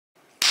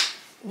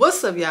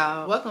What's up,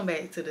 y'all? Welcome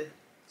back to the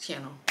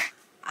channel.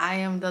 I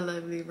am the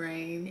lovely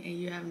Rain, and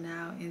you have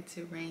now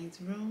entered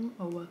Rain's room,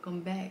 or welcome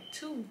back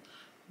to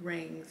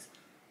Rain's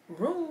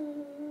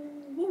room.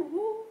 Woo,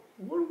 woo,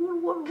 woo,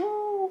 woo, woo,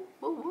 woo,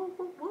 woo,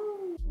 woo,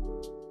 woo.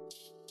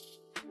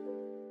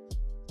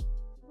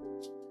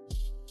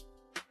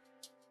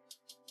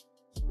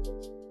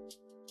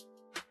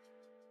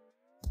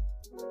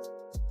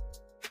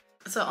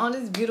 So on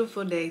this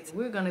beautiful day,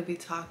 we're going to be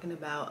talking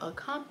about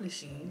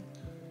accomplishing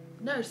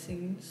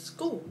nursing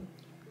school.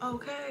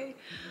 Okay,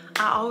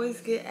 I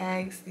always get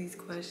asked these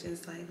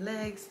questions like,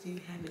 Lex, do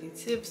you have any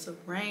tips? Or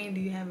Rain,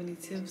 do you have any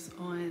tips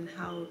on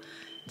how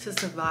to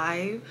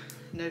survive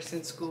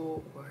nursing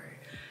school? Or,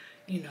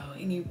 you know,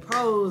 any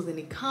pros,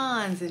 any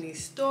cons, any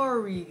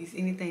stories,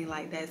 anything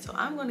like that. So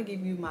I'm going to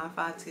give you my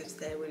 5 tips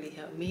that really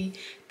helped me.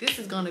 This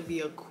is going to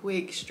be a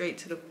quick, straight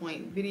to the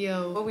point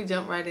video. Before we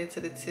jump right into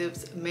the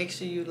tips, make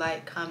sure you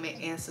like, comment,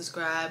 and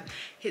subscribe.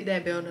 Hit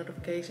that bell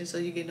notification so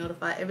you get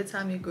notified every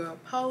time your girl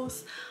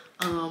posts.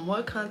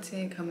 More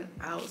content coming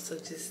out, so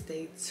just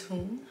stay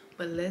tuned.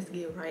 But let's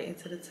get right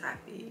into the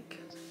topic.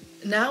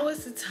 Now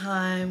is the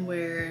time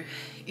where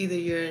either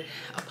you're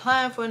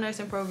applying for a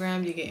nursing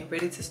program, you're getting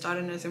ready to start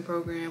a nursing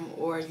program,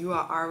 or you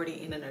are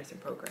already in a nursing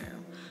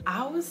program.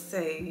 I would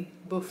say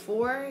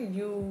before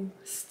you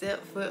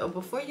step foot, or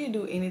before you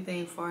do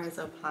anything as far as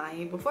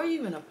applying, before you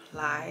even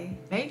apply,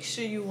 make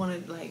sure you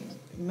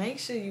make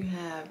sure you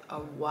have a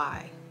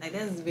why. Like,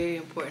 that's very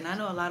important. I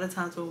know a lot of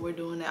times when we're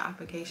doing the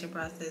application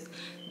process,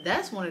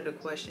 that's one of the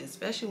questions,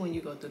 especially when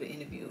you go through the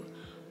interview.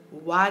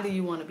 Why do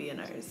you want to be a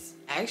nurse?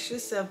 Ask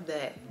yourself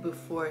that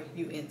before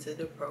you enter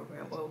the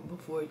program, or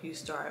before you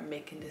start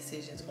making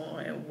decisions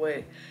on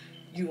what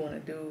you want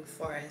to do as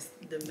far as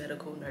the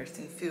medical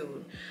nursing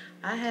field.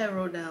 I had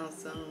wrote down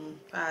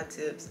some 5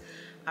 tips.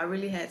 I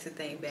really had to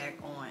think back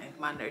on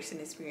my nursing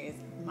experience.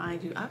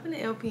 Mind you, I've been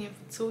an LPN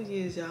for 2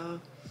 years,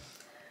 y'all.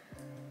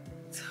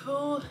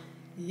 2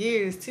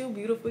 years, 2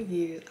 beautiful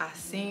years. I've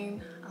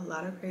seen a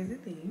lot of crazy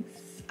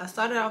things. I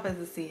started off as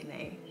a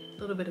CNA.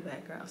 A little bit of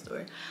background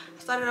story.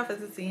 I started off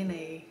as a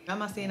CNA. Got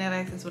my CNA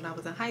license when I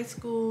was in high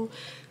school.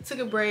 Took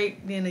a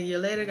break. Then a year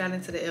later got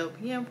into the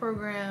LPN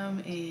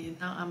program, and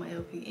now I'm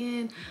an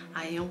LPN.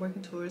 I am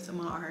working towards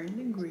my RN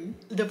degree.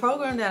 The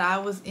program that I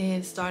was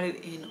in started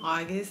in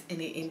August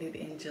and it ended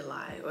in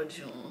July or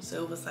June.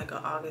 So it was like an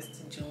August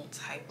to June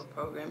type of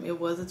program. It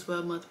was a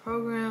 12-month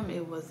program.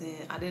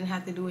 I didn't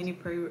have to do any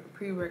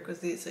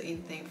prerequisites or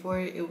anything for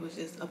it. It was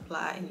just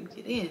apply and you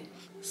get in.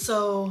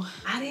 So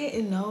I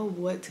didn't know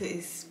what to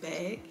expect.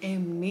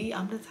 And me,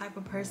 I'm the type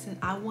of person,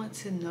 I want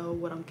to know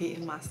what I'm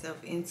getting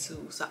myself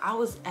into. So I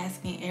was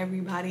asking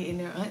everybody and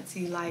their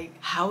auntie, like,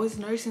 how is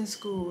nursing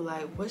school?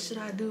 Like, what should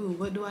I do?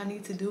 What do I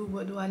need to do?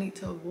 What do I need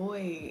to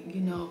avoid?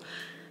 You know,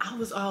 I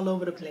was all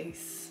over the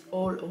place.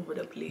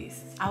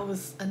 I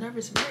was a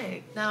nervous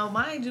wreck. Now,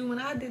 mind you, when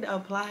I did the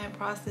applying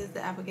process,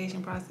 the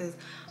application process,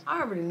 I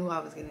already knew I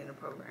was getting in the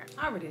program.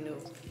 I already knew.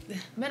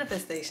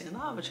 Manifestation,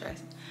 law of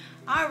attraction.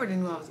 I already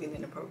knew I was getting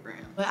in the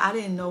program. But I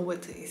didn't know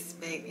what to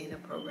expect in the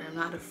program.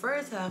 Now, the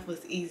first half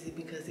was easy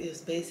because it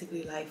was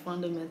basically like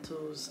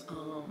fundamentals,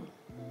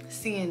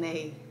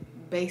 CNA,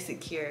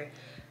 basic care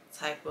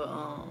type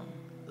of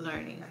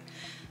learning.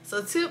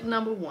 So tip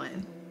number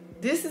 1.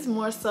 This is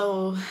more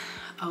so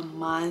a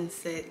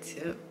mindset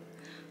tip.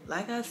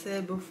 Like I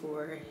said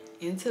before,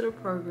 into the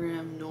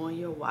program knowing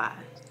your why.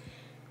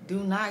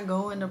 Do not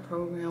go in the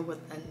program with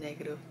a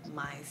negative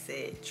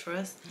mindset.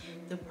 Trust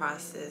the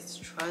process.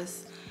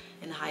 Trust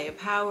in higher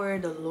power,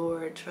 the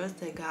Lord.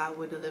 Trust that God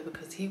will deliver,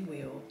 because He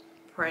will.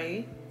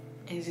 Pray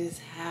and just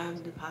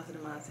have the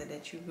positive mindset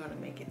that you're going to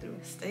make it through.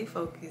 Stay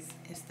focused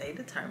and stay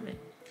determined.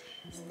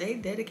 Stay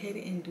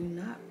dedicated and do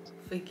not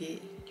forget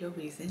your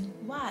reason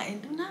why.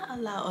 And do not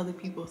allow other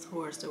people's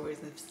horror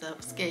stories and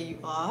stuff scare you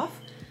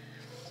off.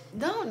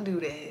 Don't do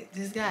that.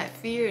 Just got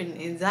fear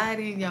and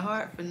anxiety in your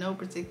heart for no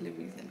particular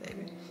reason,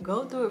 baby.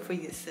 Go through it for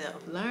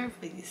yourself. Learn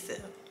for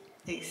yourself.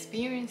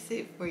 Experience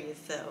it for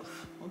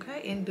yourself.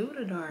 Okay? And do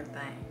the darn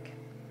thing.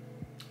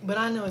 But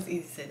I know it's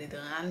easy said and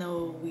done. I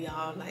know we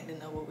all like to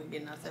know what we're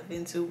getting ourselves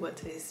into, what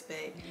to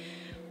expect.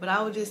 But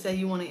I would just say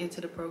you want to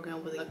enter the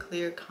program with a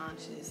clear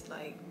conscience.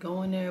 Like,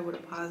 go in there with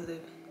a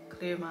positive,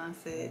 clear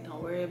mindset.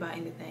 Don't worry about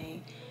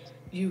anything.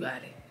 You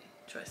got it.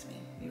 Trust me.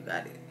 You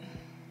got it.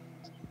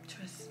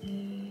 Trust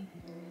me.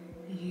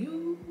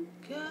 You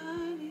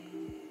got it.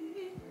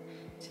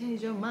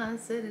 Change your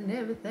mindset and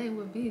everything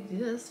will be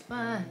just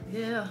fine.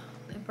 Yeah.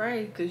 And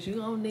pray, because you're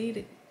going to need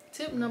it.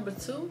 Tip number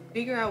 2,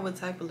 figure out what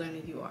type of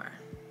learner you are,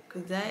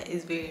 because that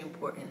is very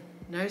important.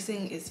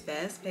 Nursing is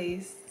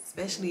fast-paced,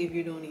 especially if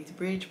you're doing these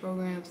bridge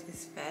programs.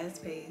 It's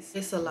fast-paced.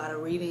 It's a lot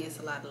of reading. It's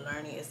a lot of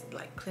learning. It's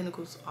like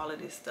clinicals, all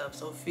of this stuff.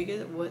 So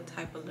figure what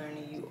type of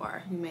learner you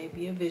are. You may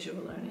be a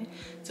visual learner.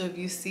 So if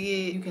you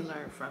see it, you can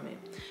learn from it.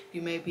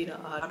 You may be the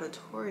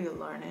auditorial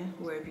learner,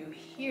 where if you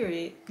hear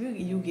it,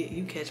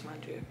 you catch my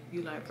drift.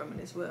 You learn from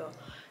it as well.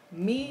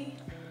 Me,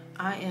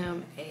 I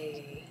am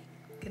a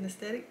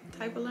kinesthetic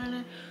type of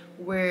learning,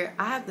 where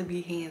I have to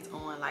be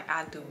hands-on like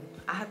I do.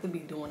 I have to be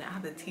doing it. I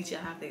have to teach it.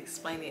 I have to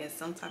explain it in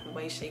some type of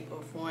way, shape,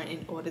 or form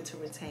in order to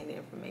retain the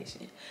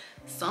information.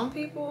 Some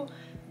people,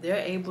 they're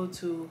able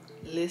to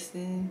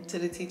listen to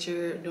the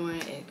teacher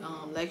during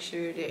a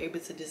lecture. They're able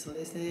to just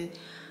listen,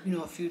 you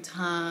know, a few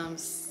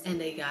times and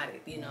they got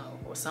it, you know.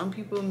 Or some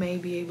people may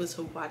be able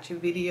to watch a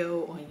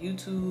video on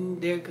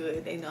YouTube. They're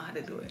good. They know how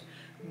to do it.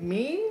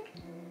 Me,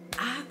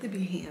 I have to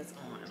be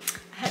hands-on.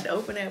 I had to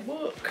open that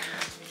book.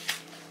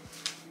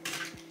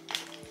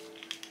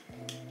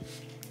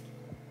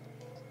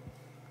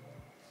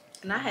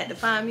 And I had to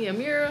find me a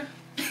mirror.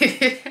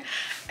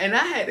 And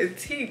I had to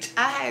teach.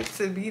 I had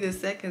to be the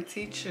second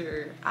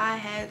teacher. I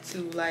had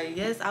to, like,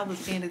 yes, I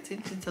was paying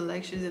attention to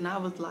lectures and I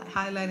was like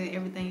highlighting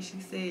everything she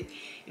said.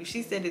 If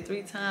she said it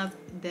 3 times,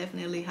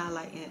 definitely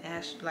highlight and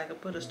ask, like, I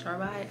put a star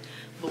by it.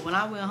 But when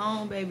I went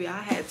home, baby,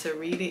 I had to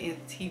read it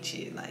and teach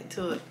it, like,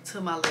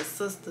 to my little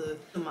sister,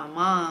 to my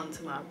mom,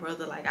 to my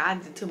brother, like I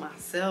did to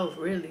myself,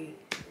 really.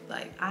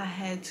 Like, I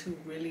had to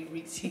really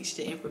reteach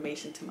the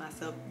information to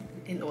myself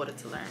in order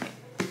to learn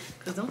it.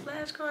 Because them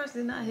flashcards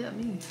did not help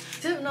me.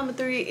 Tip number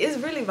 3 is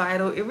really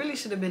vital. It really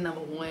should have been number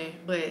 1.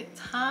 But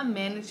time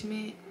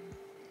management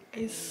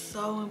is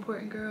so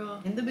important, girl.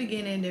 In the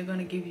beginning, they're going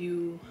to give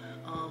you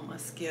a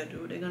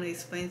schedule. They're going to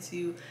explain to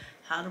you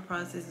how the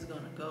process is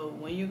going to go,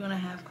 when you're going to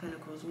have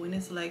clinicals, when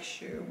it's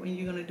lecture, when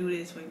you're going to do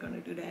this, when you're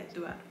going to do that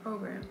throughout the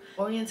program.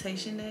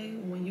 Orientation day,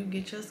 when you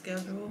get your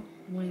schedule,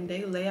 when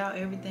they lay out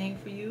everything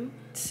for you,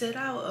 set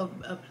out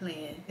a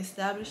plan,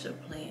 establish a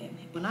plan.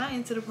 When I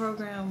entered the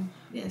program,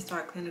 we didn't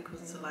start clinicals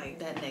until like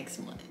that next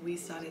month. We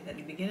started at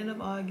the beginning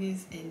of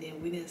August and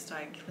then we didn't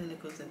start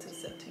clinicals until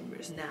September.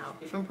 Now,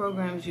 different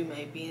programs, you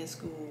may be in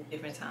school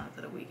different times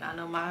of the week. I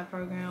know my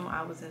program,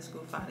 I was in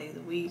school 5 days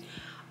a week.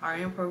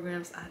 RN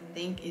programs, I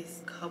think it's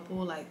couple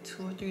like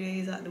 2 or 3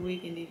 days out the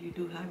week, and then you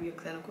do have your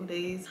clinical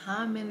days.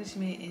 Time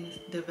management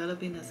and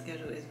developing a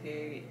schedule is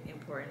very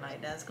important.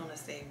 Like, that's gonna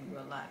save you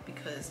a lot,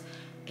 because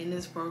in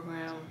this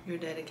program you're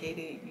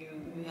dedicated.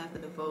 You have to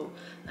devote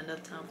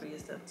enough time for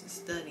yourself to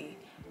study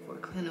for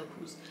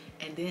clinicals,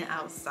 and then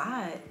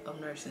outside of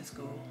nursing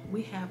school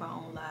we have our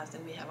own lives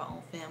and we have our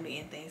own family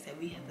and things that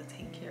we have to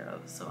take care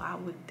of. So I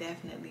would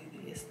definitely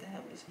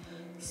establish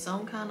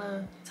some kind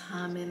of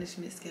time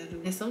management schedule.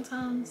 And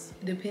sometimes,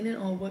 depending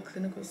on what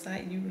clinical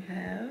site you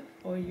have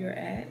or you're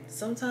at,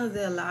 sometimes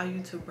they allow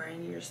you to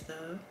bring your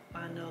stuff.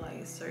 I know,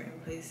 like, certain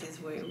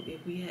places where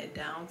if we had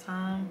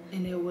downtime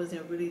and there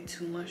wasn't really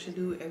too much to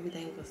do,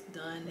 everything was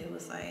done, it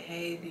was like,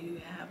 hey, do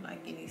you have like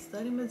any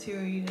study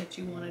material that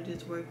you want to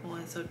just work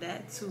on? So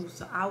that too,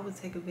 so I would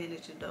take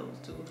advantage of those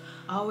too.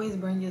 Always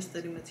bring your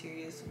study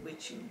materials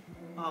with you.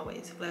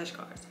 Always.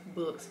 Flashcards,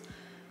 books,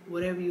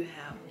 whatever you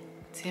have.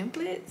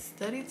 Templates,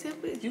 study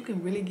templates, you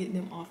can really get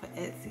them off of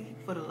Etsy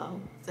for the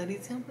low. Study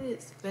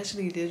templates,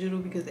 especially digital,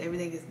 because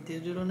everything is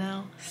digital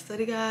now.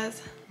 Study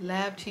guides,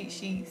 lab cheat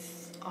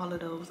sheets, all of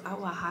those. I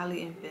would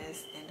highly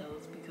invest in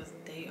those because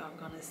they are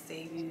gonna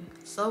save you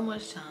so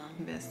much time.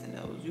 Invest in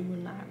those. You will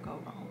not go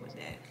wrong with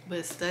that.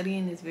 But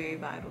studying is very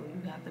vital.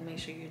 You have to make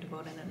sure you're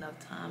devoting enough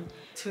time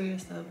to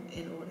yourself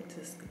in order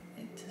to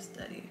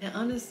study. And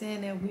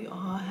understand that we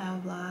all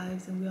have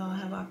lives and we all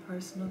have our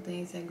personal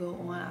things that go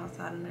on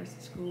outside of nursing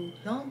school.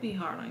 Don't be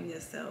hard on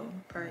yourself.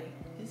 Pray.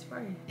 Just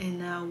pray. And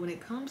now when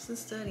it comes to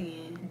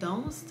studying,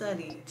 don't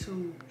study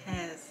to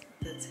pass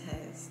the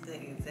test, the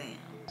exam.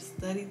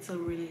 Study to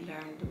really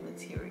learn the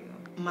material.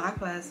 My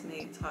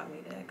classmate taught me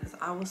that because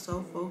I was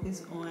so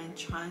focused on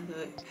trying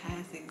to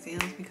pass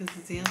exams, because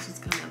exams was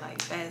kind of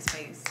like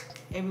fast-paced.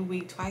 Every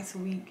week, twice a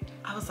week,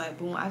 I was like,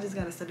 boom, I just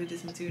got to study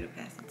this material to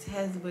pass the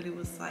test. But it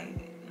was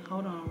like,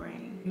 hold on,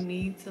 Rain. You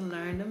need to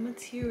learn the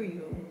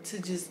material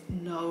to just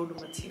know the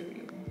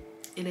material.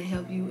 It'll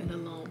help you in the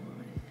long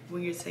run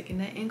when you're taking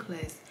that in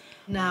class.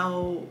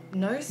 Now,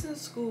 nursing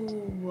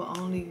school will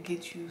only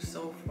get you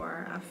so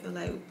far. I feel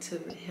like to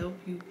help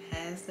you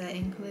pass that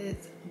in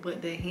class,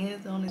 but the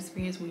hands-on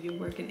experience when you're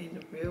working in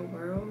the real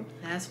world,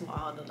 that's where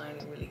all the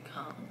learning really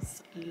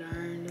comes.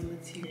 Learn the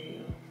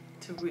material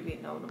to really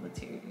know the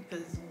material,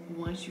 because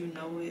once you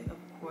know it, of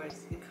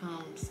course,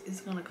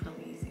 it's gonna come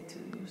easy to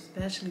you,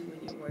 especially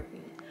when you're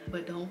working.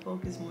 But don't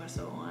focus more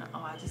so on, oh,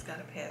 I just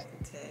gotta pass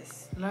the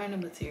test. Learn the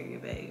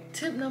material, babe.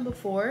 Tip number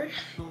 4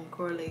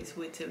 correlates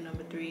with tip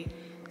number 3.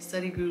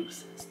 Study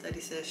groups, study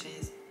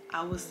sessions.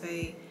 I would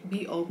say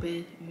be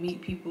open,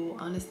 meet people,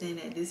 understand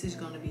that this is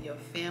going to be your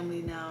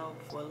family now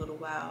for a little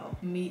while.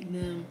 Meet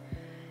them,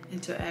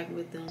 interact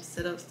with them,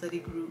 set up study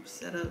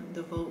groups,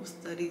 devote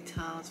study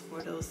times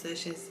for those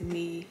sessions.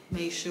 Me,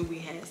 make sure we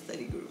had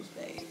study groups,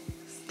 babe.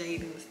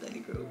 Stayed in the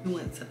study group. We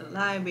went to the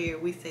library,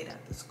 we stayed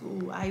after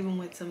school. I even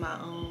went to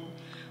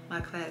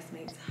my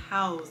classmate's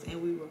house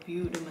and we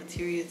reviewed the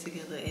material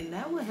together, and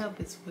that will help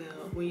as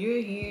well. When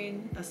you're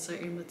hearing a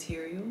certain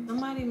material,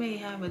 somebody may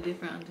have a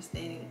different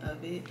understanding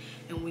of it,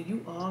 and when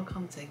you all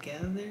come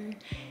together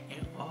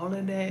and all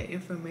of that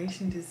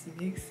information just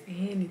mix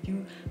in,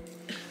 and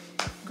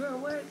girl,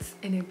 what?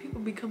 And then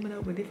people be coming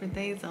up with different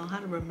things on how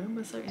to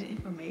remember certain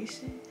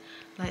information,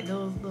 like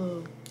those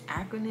little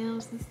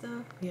acronyms and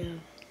stuff. Yeah,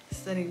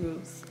 study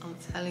groups. I'm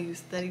telling you,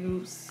 study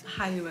groups.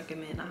 Highly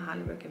recommend. I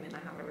highly recommend.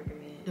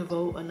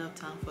 Devote enough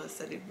time for a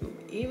study group,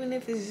 even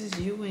if it's just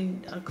you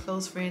and a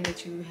close friend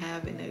that you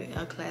have in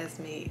a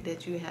classmate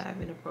that you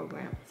have in a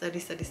program. Study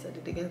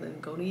together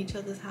and go to each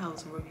other's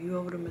house and review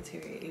over the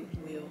material. It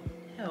will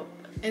help.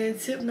 And then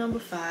tip number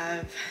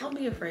 5, don't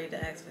be afraid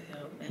to ask for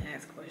help and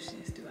ask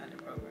questions throughout the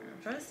program.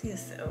 Trust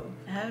yourself,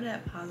 have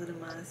that positive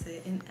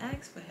mindset, and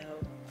ask for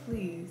help.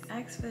 Please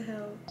ask for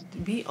help.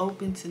 Be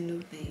open to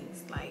new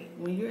things. Like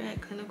when you're at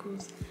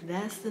clinicals,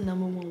 that's the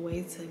 #1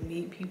 way to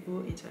meet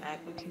people,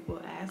 interact with people,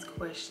 ask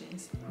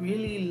questions,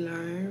 really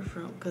learn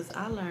from, because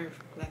I learned,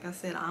 like I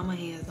said, I'm a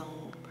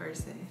hands-on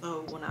person.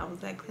 So when I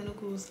was at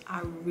clinicals,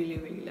 I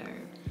really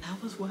learned.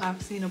 That was where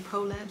I've seen a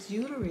prolapse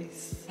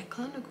uterus at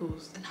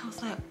clinicals, and I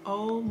was like,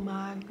 oh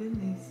my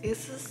goodness,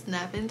 it's a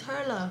snapping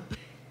turtle.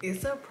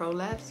 It's a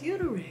prolapse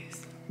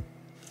uterus.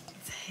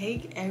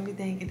 Take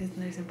everything in this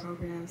nursing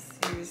program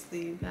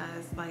seriously, you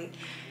guys. Like,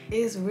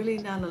 it's really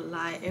not a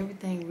lie.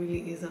 Everything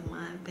really is a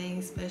mind thing,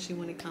 especially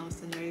when it comes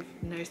to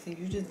nursing.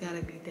 You just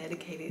gotta be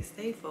dedicated,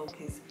 stay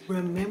focused.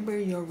 Remember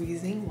your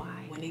reason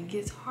why. When it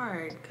gets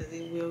hard, because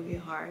it will get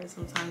hard,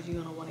 sometimes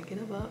you're gonna want to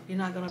get up. You're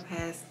not gonna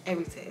pass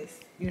every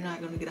test. You're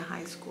not gonna get a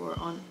high score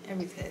on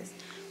every test.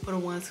 For the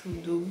ones who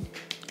do,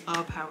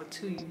 all power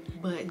to you.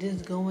 But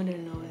just go in there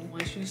knowing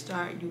once you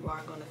start, you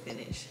are gonna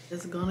finish.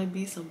 There's gonna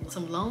be some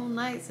long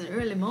nights and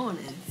early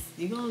mornings.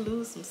 You're gonna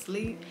lose some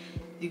sleep.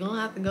 You're gonna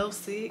have to go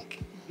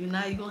sick. You're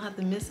gonna have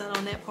to miss out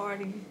on that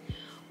party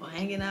or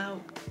hanging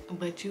out.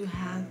 But you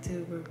have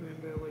to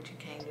remember what you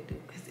came to do,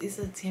 because it's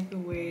a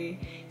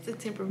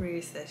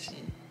temporary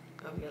session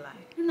of your life.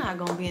 You're not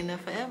gonna be in there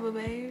forever,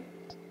 babe.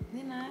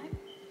 You're not.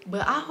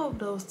 But I hope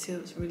those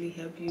tips really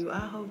help you. I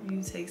hope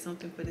you take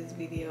something for this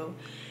video,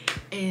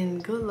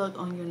 and good luck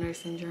on your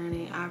nursing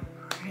journey. I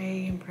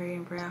pray and pray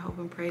and pray. I hope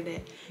and pray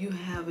that you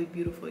have a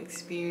beautiful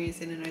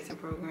experience in the nursing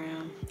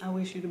program. I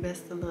wish you the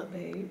best of luck,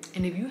 babe.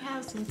 And if you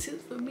have some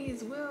tips for me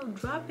as well,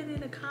 drop it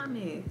in the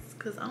comments,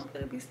 because I'm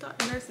gonna be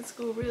starting nursing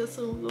school real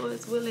soon,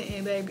 Lord's willing,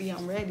 and baby,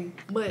 I'm ready.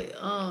 But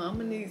I'm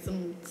gonna need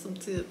some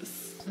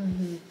tips.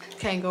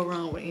 Can't go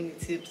wrong with any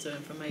tips or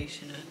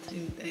information or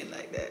anything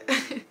like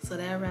that. So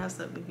that wraps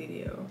up the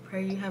video.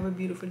 Pray you have a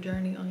beautiful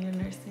journey on your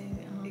nursing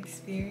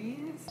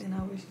experience, and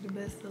I wish you the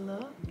best of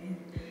luck. And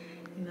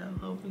you know,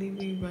 hopefully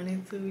we run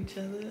into each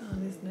other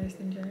on this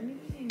nursing journey,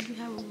 and you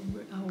have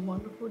a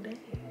wonderful day.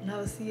 And I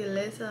will see you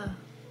later.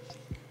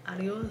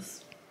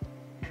 Adios.